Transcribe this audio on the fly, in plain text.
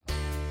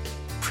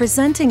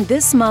presenting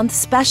this month's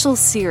special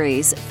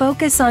series,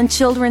 Focus on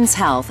Children's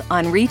Health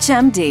on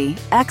ReachMD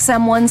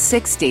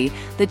XM160,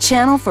 the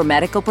channel for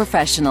medical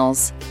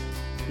professionals.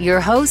 Your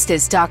host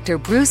is Dr.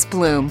 Bruce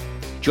Bloom.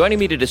 Joining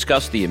me to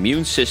discuss the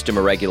immune system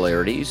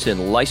irregularities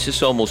and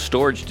lysosomal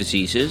storage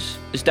diseases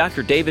is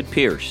Dr. David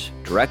Pierce,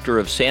 Director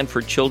of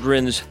Sanford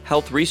Children's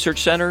Health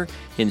Research Center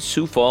in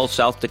Sioux Falls,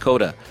 South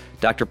Dakota.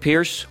 Dr.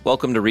 Pierce,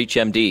 welcome to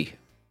ReachMD.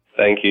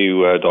 Thank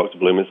you, Dr.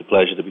 Bloom. It's a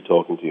pleasure to be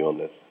talking to you on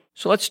this.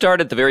 So let's start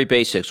at the very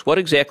basics. What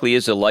exactly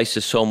is a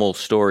lysosomal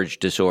storage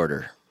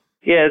disorder?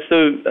 Yeah, so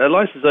a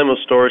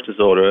lysosomal storage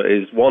disorder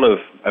is one of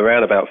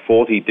around about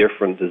 40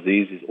 different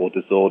diseases or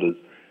disorders.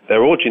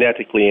 They're all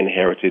genetically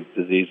inherited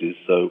diseases,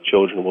 so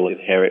children will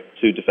inherit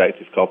two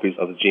defective copies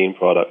of the gene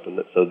product and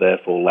so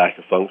therefore lack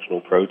a functional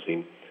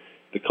protein.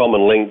 The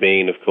common link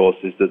being, of course,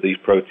 is that these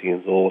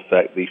proteins all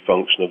affect the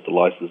function of the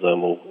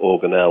lysosomal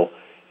organelle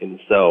in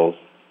the cells.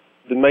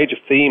 The major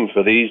theme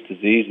for these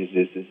diseases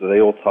is that they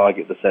all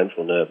target the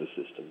central nervous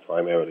system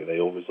primarily. They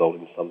all result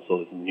in some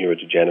sort of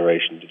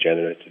neurodegeneration,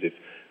 degenerative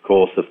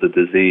course of the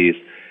disease.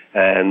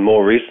 And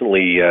more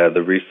recently,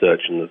 the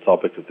research and the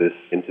topic of this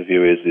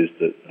interview is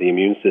that the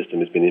immune system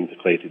has been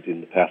implicated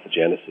in the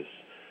pathogenesis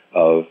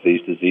of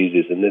these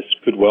diseases. And this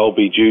could well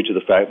be due to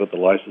the fact that the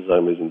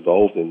lysosome is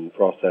involved in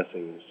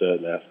processing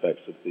certain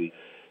aspects of the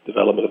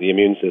development of the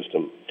immune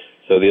system.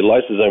 So the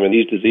lysosome in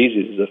these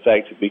diseases is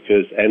affected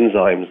because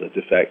enzymes are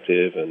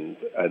defective and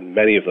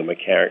many of them are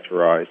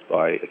characterized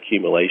by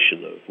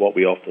accumulation of what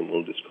we often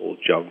will just call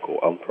junk or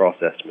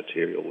unprocessed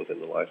material within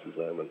the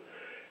lysosome, and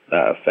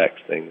that affects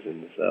things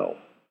in the cell.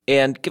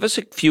 And give us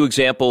a few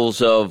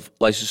examples of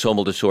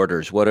lysosomal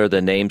disorders. What are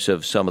the names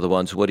of some of the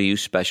ones? What do you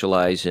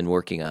specialize in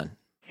working on?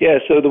 Yeah,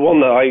 so the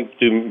one that I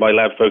do, my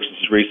lab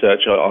focuses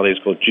research on is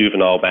called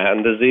juvenile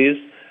Batten disease.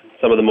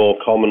 Some of the more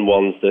common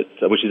ones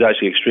which is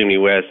actually extremely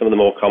rare, some of the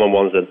more common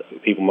ones that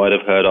people might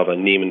have heard of are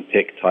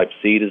Niemann-Pick type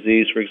C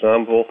disease, for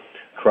example.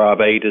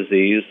 Krabbe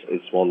disease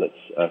is one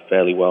that's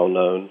fairly well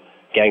known.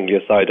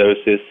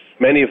 Gangliosidosis.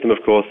 Many of them, of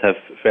course, have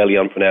fairly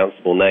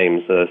unpronounceable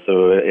names,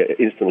 so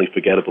instantly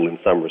forgettable in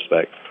some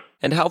respects.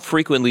 And how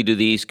frequently do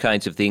these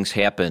kinds of things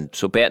happen?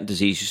 So Batten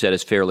disease, you said,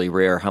 is fairly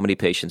rare. How many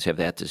patients have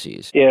that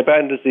disease? Yeah,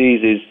 Batten disease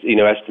is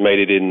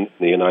estimated in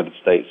the United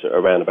States at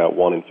around about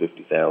 1 in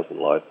 50,000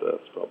 live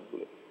births,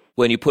 probably.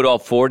 When you put all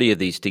 40 of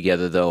these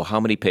together, though, how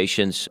many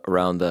patients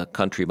around the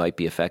country might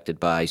be affected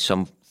by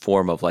some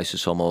form of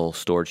lysosomal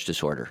storage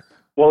disorder?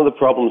 One of the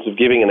problems of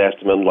giving an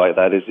estimate like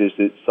that is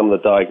that some of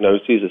the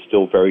diagnoses are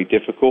still very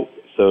difficult.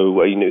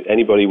 So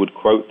anybody would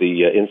quote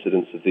the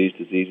incidence of these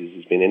diseases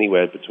as being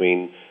anywhere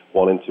between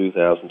 1 in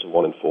 2,000 to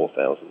 1 in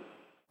 4,000.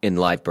 In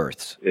live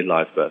births? In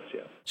live births,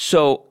 yeah.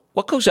 So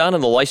what goes on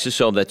in the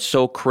lysosome that's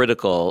so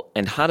critical,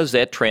 and how does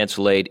that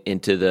translate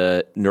into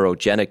the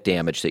neurogenic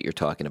damage that you're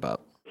talking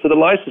about? So the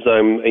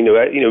lysosome,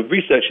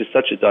 research is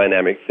such a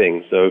dynamic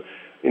thing. So,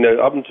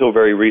 up until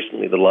very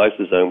recently, the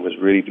lysosome was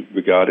really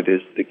regarded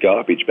as the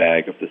garbage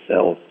bag of the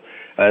cells,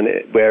 and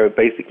where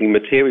basically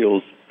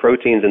materials,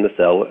 proteins in the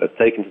cell are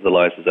taken to the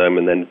lysosome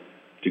and then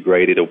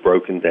degraded or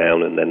broken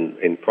down and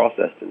then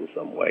processed in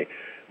some way.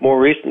 More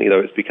recently,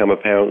 though, it's become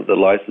apparent that the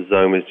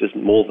lysosome is just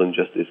more than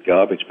just this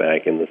garbage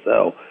bag in the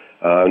cell.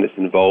 And it's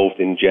involved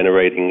in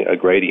generating a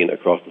gradient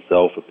across the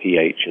cell for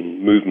pH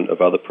and movement of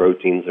other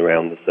proteins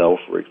around the cell,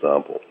 for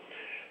example.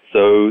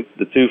 So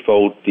the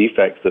twofold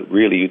defects that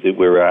really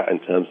we're at in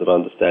terms of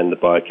understanding the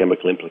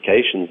biochemical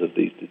implications of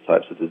these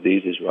types of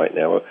diseases right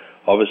now are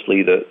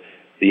obviously that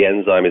the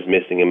enzyme is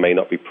missing and may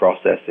not be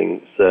processing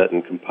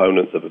certain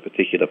components of a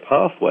particular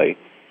pathway.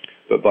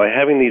 But by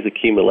having these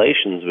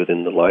accumulations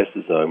within the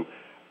lysosome,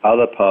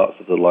 other parts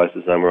of the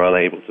lysosome are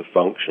unable to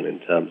function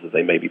in terms of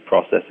they may be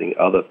processing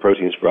other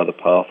proteins for other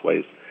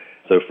pathways.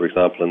 So, for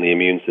example, in the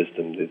immune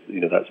system,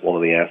 that's one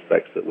of the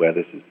aspects where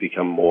this has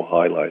become more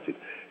highlighted.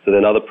 So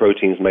then other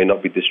proteins may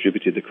not be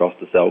distributed across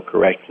the cell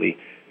correctly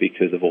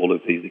because of all of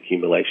these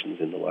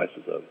accumulations in the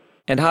lysosome.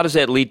 And how does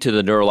that lead to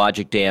the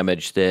neurologic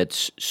damage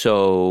that's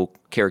so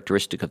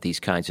characteristic of these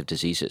kinds of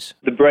diseases?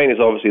 The brain is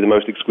obviously the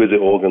most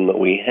exquisite organ that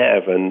we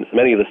have, and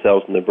many of the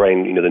cells in the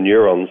brain, the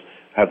neurons,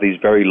 have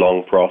these very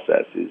long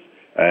processes,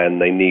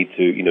 and they need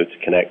to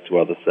connect to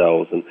other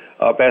cells. And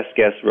our best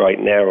guess right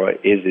now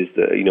is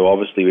that,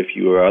 obviously if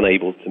you are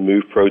unable to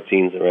move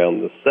proteins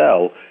around the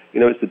cell,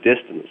 it's the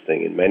distance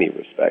thing in many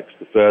respects.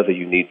 The further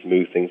you need to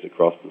move things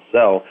across the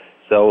cell,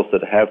 cells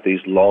that have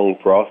these long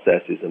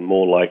processes are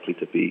more likely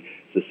to be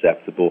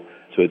susceptible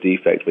to a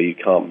defect where you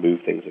can't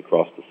move things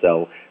across the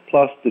cell.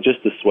 Plus,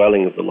 just the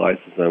swelling of the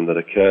lysosome that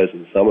occurs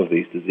in some of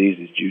these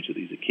diseases due to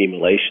these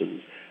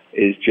accumulations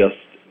is just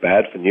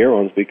bad for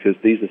neurons because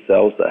these are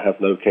cells that have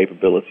no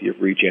capability of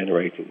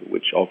regenerating,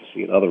 which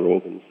obviously in other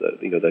organs,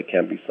 there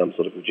can be some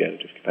sort of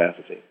regenerative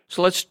capacity.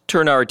 So let's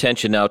turn our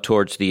attention now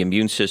towards the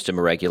immune system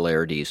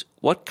irregularities.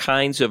 What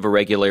kinds of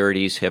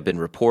irregularities have been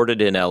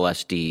reported in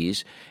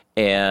LSDs,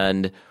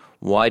 and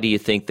why do you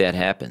think that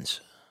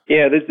happens?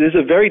 Yeah, there's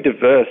a very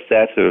diverse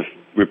set of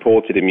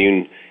reported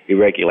immune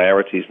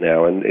irregularities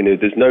now. And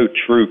there's no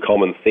true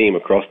common theme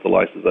across the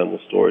lysosomal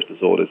storage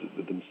disorders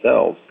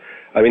themselves.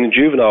 I mean, in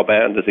juvenile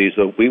Batten disease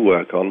that we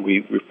work on,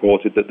 we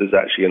reported that there's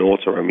actually an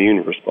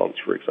autoimmune response,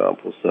 for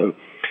example. So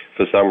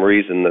for some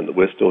reason that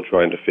we're still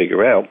trying to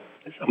figure out,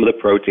 some of the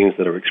proteins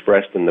that are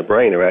expressed in the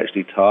brain are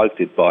actually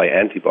targeted by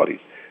antibodies.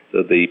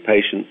 So the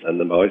patients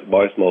and the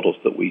mice models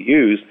that we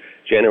use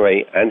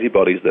generate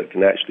antibodies that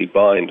can actually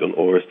bind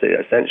or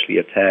essentially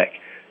attack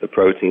the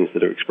proteins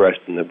that are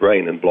expressed in the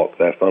brain and block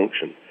their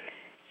function.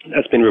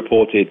 That's been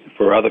reported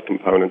for other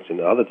components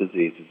in other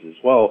diseases as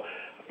well,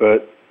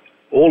 but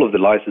all of the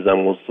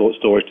lysosomal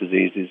storage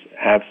diseases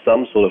have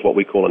some sort of what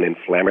we call an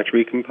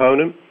inflammatory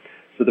component.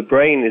 So the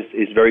brain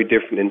is very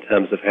different in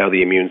terms of how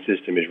the immune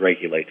system is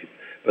regulated.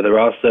 But there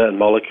are certain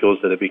molecules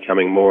that are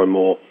becoming more and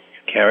more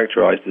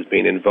characterized as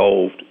being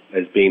involved,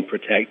 as being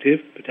protective,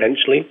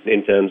 potentially,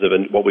 in terms of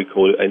what we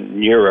call a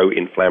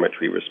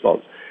neuroinflammatory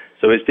response.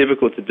 So it's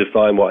difficult to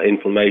define what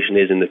inflammation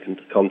is in the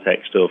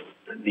context of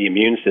the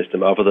immune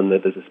system, other than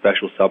that there's a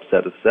special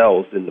subset of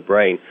cells in the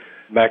brain,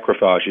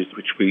 macrophages,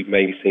 which we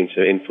may seem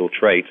to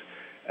infiltrate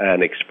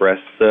and express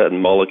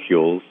certain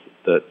molecules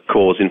that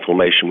cause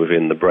inflammation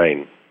within the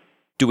brain.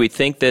 Do we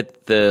think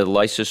that the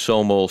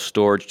lysosomal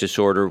storage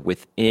disorder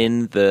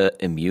within the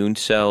immune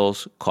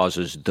cells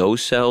causes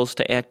those cells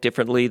to act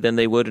differently than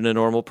they would in a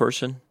normal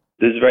person?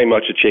 There's very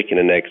much a chicken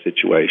and egg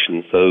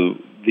situation. So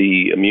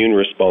the immune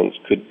response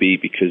could be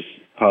because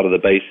part of the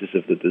basis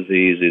of the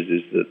disease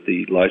is that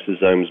the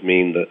lysosomes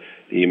mean that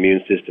the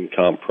immune system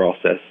can't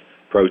process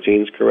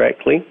proteins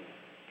correctly.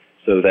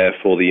 So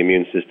therefore the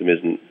immune system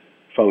isn't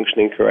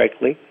functioning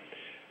correctly.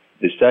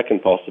 The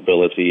second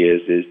possibility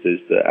is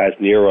that as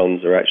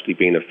neurons are actually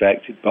being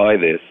affected by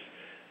this,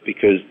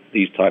 because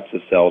these types of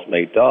cells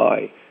may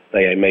die,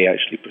 they may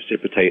actually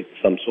precipitate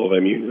some sort of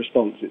immune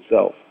response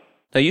itself.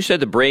 Now, you said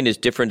the brain is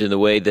different in the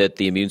way that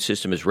the immune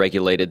system is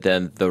regulated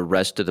than the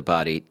rest of the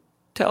body.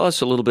 Tell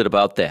us a little bit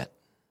about that.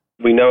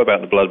 We know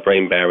about the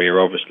blood-brain barrier,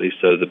 obviously.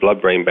 So the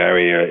blood-brain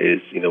barrier is,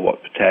 what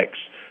protects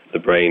the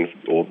brain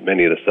or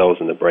many of the cells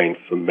in the brain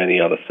from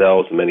many other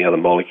cells and many other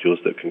molecules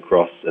that can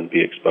cross and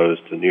be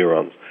exposed to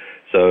neurons.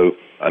 So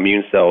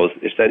immune cells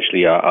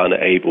essentially are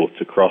unable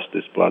to cross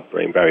this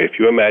blood-brain barrier. If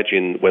you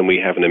imagine when we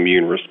have an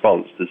immune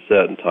response, there's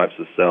certain types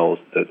of cells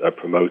that are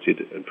promoted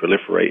and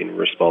proliferate in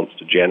response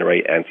to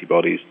generate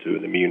antibodies to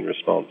an immune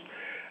response.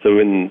 So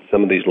in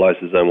some of these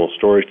lysosomal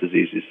storage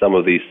diseases, some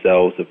of these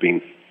cells have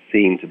been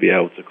seen to be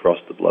able to cross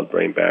the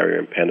blood-brain barrier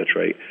and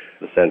penetrate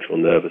the central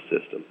nervous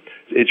system.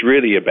 It's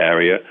really a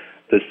barrier.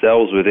 The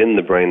cells within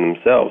the brain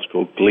themselves,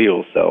 called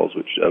glial cells,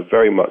 which are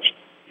very much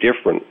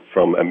different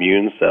from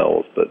immune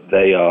cells, but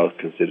they are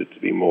considered to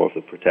be more of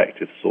the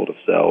protective sort of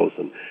cells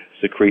and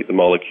secrete the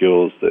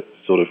molecules that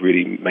sort of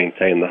really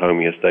maintain the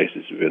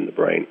homeostasis within the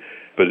brain.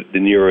 But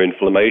the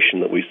neuroinflammation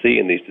that we see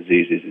in these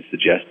diseases is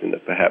suggesting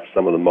that perhaps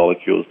some of the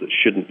molecules that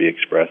shouldn't be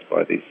expressed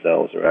by these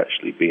cells are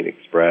actually being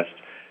expressed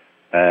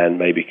and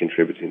maybe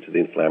contributing to the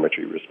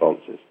inflammatory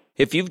responses.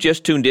 If you've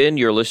just tuned in,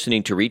 you're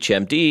listening to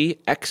ReachMD,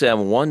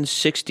 XM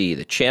 160,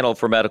 the channel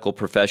for medical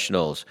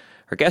professionals.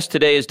 Our guest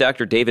today is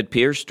Dr. David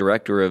Pierce,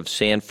 director of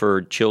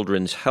Sanford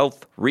Children's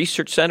Health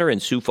Research Center in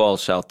Sioux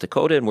Falls, South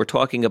Dakota, and we're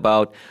talking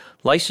about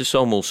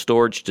lysosomal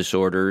storage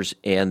disorders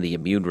and the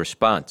immune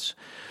response.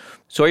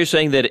 So you're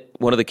saying that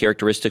one of the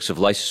characteristics of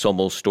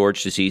lysosomal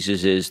storage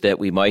diseases is that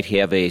we might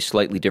have a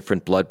slightly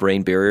different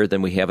blood-brain barrier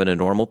than we have in a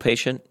normal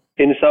patient?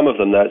 In some of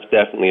them, that's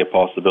definitely a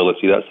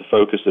possibility. That's the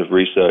focus of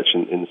research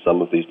in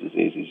some of these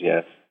diseases,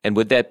 yes. And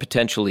would that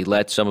potentially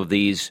let some of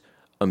these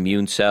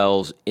immune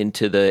cells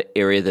into the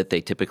area that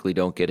they typically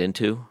don't get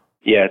into?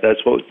 Yeah, that's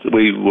what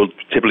we will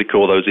typically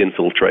call those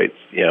infiltrates,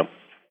 yeah.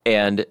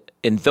 And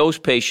in those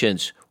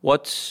patients,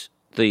 what's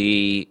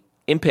the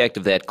impact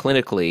of that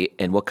clinically,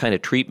 and what kind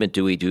of treatment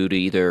do we do to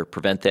either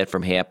prevent that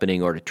from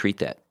happening or to treat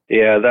that?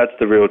 Yeah, that's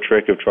the real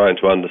trick of trying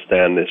to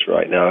understand this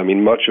right now. I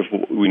mean, much of,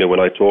 when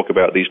I talk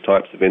about these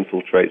types of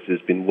infiltrates,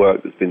 there's been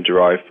work that's been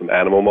derived from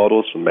animal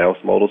models, from mouse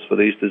models for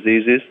these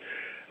diseases.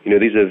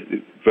 These are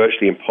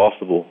virtually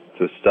impossible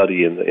to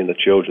study in the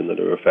children that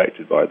are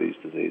affected by these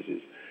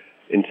diseases.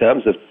 In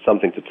terms of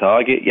something to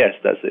target, yes,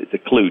 it's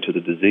a clue to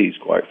the disease,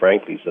 quite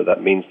frankly. So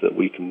that means that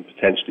we can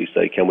potentially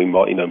say, can we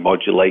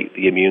modulate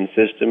the immune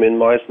system in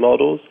mice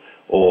models?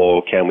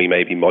 Or can we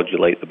maybe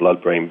modulate the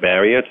blood-brain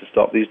barrier to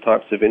stop these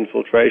types of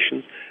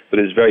infiltrations? But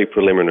it's very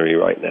preliminary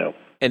right now.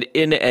 And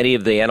in any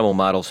of the animal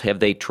models, have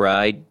they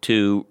tried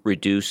to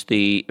reduce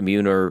the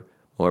immune or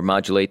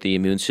modulate the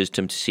immune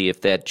system to see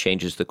if that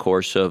changes the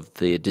course of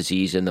the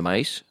disease in the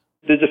mice?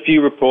 There's a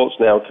few reports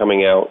now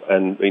coming out,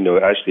 and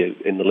actually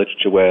in the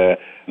literature, where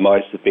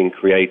mice have been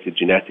created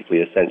genetically,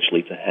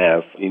 essentially, to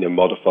have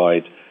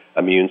modified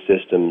immune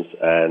systems,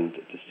 and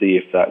to see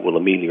if that will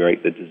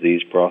ameliorate the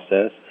disease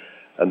process.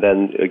 And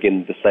then,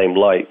 again, the same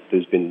light,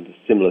 there's been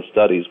similar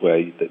studies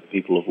where that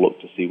people have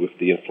looked to see if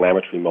the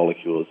inflammatory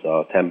molecules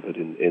are tempered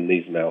in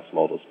these mouse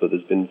models, but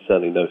there's been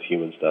certainly no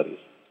human studies.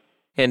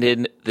 And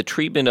in the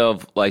treatment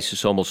of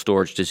lysosomal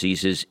storage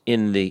diseases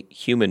in the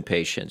human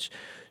patients,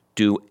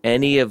 Do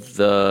any of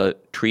the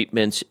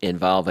treatments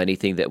involve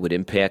anything that would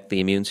impact the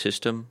immune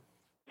system?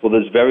 Well,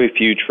 there's very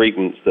few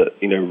treatments that,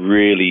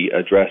 really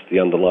address the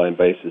underlying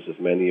basis of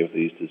many of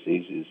these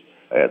diseases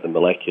at the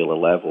molecular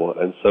level.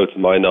 And so, to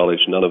my knowledge,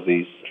 none of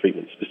these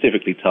treatments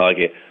specifically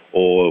target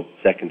or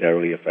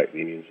secondarily affect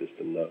the immune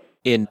system, no.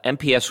 In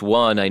MPS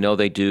I, I know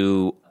they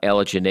do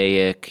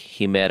allogeneic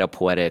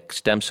hematopoietic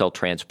stem cell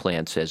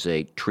transplants as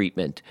a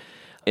treatment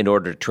in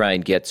order to try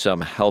and get some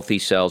healthy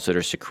cells that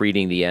are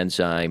secreting the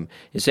enzyme.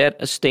 Is that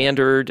a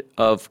standard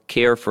of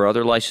care for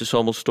other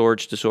lysosomal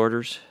storage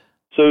disorders?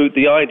 So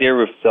the idea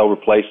of cell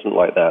replacement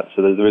like that,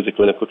 so there is a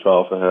clinical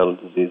trial for Hurler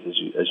disease,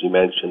 as you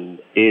mentioned,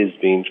 is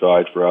being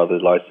tried for other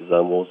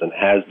lysosomals and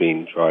has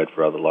been tried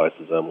for other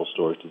lysosomal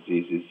storage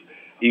diseases.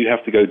 You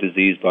have to go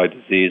disease by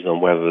disease on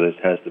whether this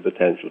has the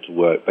potential to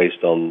work based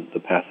on the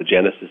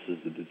pathogenesis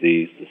of the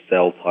disease, the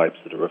cell types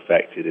that are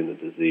affected in the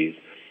disease.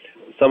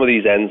 Some of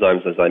these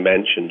enzymes, as I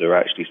mentioned, are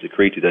actually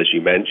secreted, as you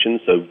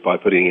mentioned. So by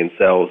putting in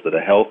cells that are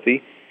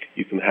healthy,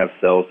 you can have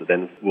cells that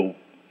then will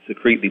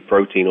secrete the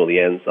protein or the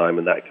enzyme,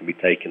 and that can be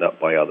taken up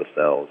by other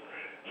cells.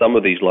 Some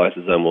of these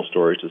lysosomal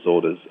storage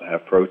disorders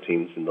have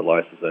proteins in the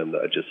lysosome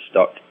that are just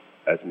stuck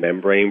as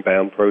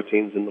membrane-bound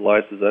proteins in the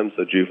lysosome.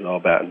 So juvenile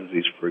Batten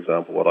disease, for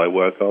example, what I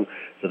work on.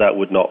 So that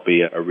would not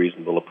be a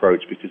reasonable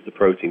approach because the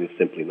protein is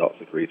simply not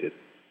secreted.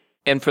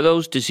 And for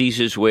those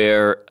diseases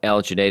where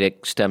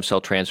allogeneic stem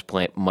cell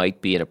transplant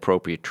might be an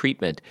appropriate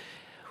treatment,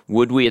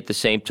 would we at the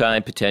same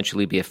time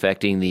potentially be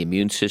affecting the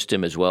immune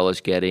system as well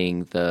as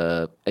getting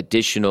the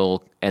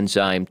additional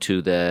enzyme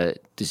to the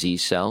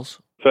disease cells?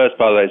 First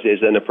part of that is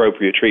an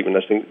appropriate treatment.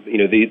 I think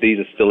these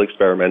are still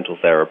experimental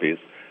therapies,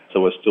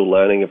 so we're still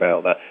learning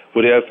about that.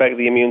 Would it affect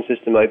the immune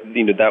system?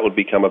 That would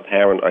become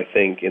apparent, I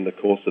think, in the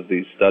course of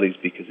these studies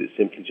because it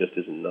simply just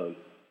isn't known.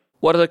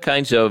 What other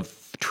kinds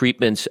of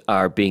treatments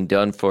are being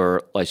done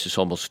for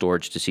lysosomal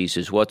storage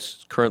diseases?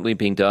 What's currently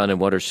being done, and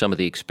what are some of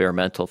the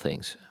experimental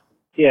things?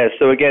 Yeah,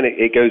 so again,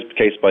 it goes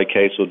case by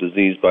case or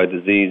disease by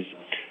disease.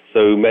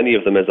 So many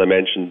of them, as I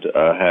mentioned,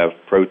 have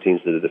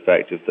proteins that are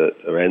defective that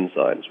are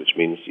enzymes, which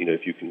means,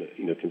 if you can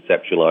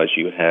conceptualize,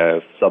 you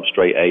have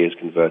substrate A is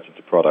converted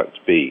to product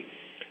B.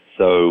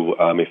 So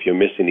if you're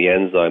missing the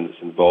enzyme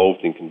that's involved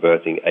in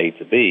converting A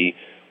to B,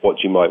 what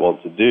you might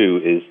want to do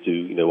is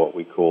do, what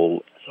we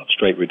call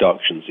substrate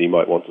reduction. So you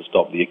might want to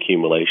stop the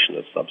accumulation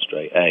of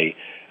substrate A.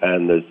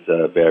 And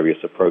there's various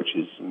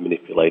approaches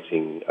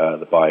manipulating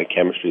the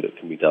biochemistry that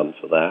can be done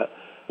for that.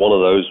 One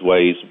of those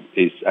ways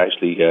is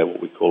actually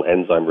what we call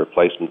enzyme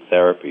replacement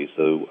therapy.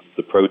 So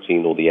the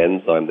protein or the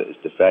enzyme that is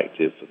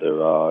defective,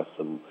 there are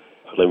some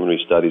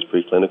preliminary studies,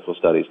 preclinical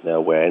studies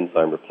now where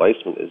enzyme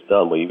replacement is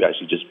done, where you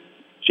actually just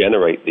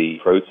generate the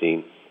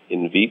protein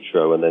in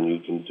vitro, and then you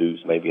can do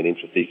maybe an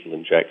intrathecal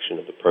injection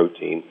of the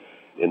protein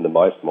in the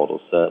mice model,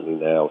 certainly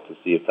now, to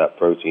see if that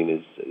protein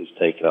is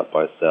taken up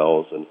by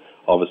cells. And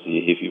obviously,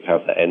 if you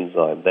have the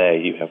enzyme there,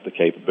 you have the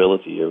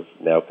capability of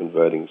now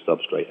converting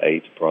substrate A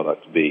to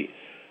product B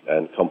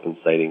and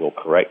compensating or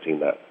correcting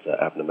that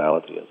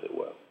abnormality, as it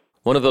were.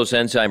 One of those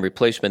enzyme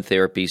replacement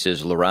therapies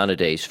is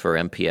hyaluronidase for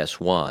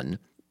MPS I.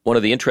 One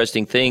of the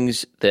interesting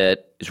things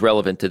that is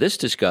relevant to this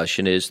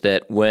discussion is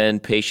that when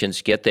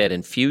patients get that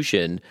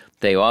infusion,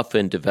 they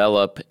often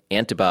develop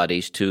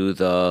antibodies to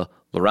the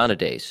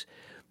hyaluronidase.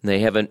 They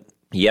haven't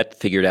yet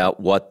figured out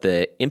what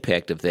the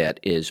impact of that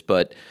is,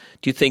 but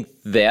do you think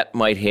that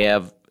might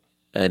have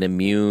an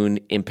immune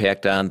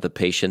impact on the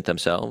patient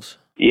themselves?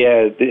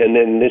 Yeah, and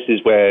then this is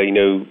where,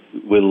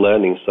 we're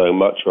learning so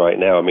much right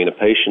now. I mean, a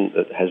patient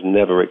that has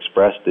never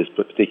expressed this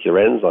particular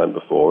enzyme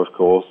before, of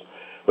course,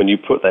 when you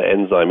put that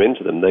enzyme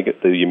into them,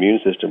 the immune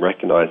system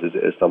recognizes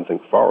it as something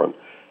foreign.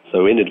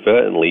 So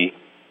inadvertently,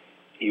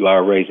 you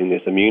are raising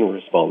this immune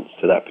response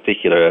to that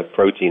particular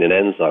protein and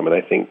enzyme, and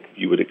I think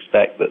you would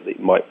expect that it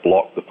might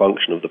block the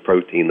function of the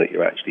protein that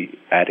you're actually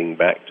adding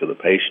back to the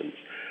patients.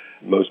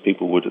 Most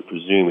people would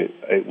presume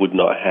it would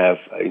not have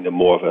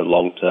more of a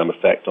long-term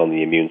effect on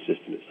the immune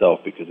system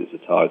itself because it's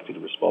a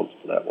targeted response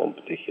to that one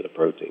particular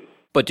protein.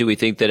 But do we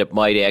think that it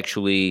might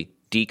actually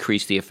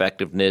decrease the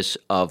effectiveness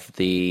of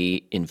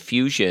the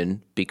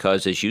infusion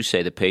because, as you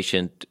say, the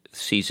patient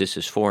sees this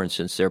as foreign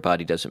since their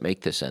body doesn't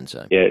make this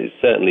enzyme? Yeah, it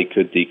certainly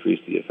could decrease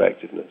the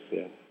effectiveness,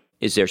 yeah.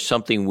 Is there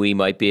something we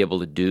might be able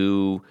to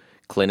do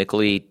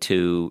clinically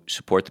to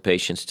support the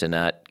patients to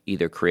not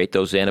either create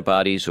those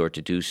antibodies or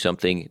to do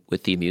something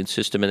with the immune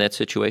system in that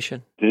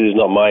situation? This is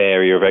not my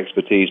area of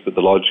expertise, but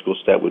the logical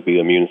step would be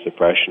immune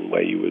suppression,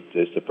 where you would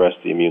suppress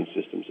the immune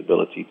system's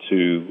ability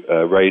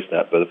to raise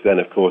that. But then,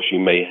 of course, you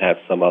may have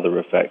some other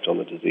effect on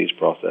the disease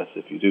process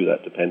if you do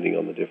that, depending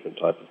on the different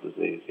type of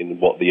disease, in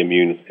what the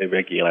immune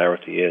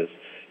irregularity is.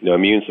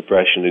 Immune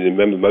suppression, and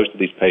remember, most of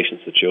these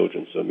patients are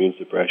children, so immune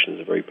suppression is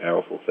a very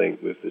powerful thing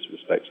with this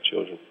respect to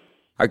children.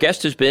 Our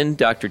guest has been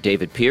Dr.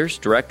 David Pierce,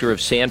 Director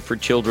of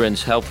Sanford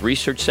Children's Health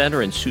Research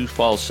Center in Sioux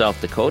Falls, South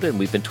Dakota, and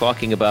we've been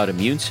talking about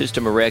immune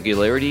system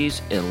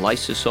irregularities and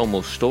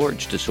lysosomal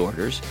storage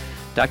disorders.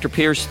 Dr.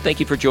 Pierce, thank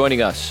you for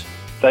joining us.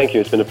 Thank you.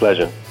 It's been a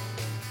pleasure.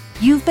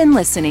 You've been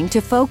listening to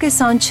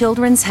Focus on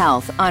Children's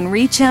Health on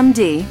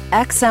ReachMD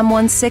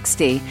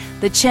XM160,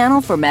 the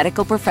channel for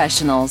medical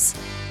professionals.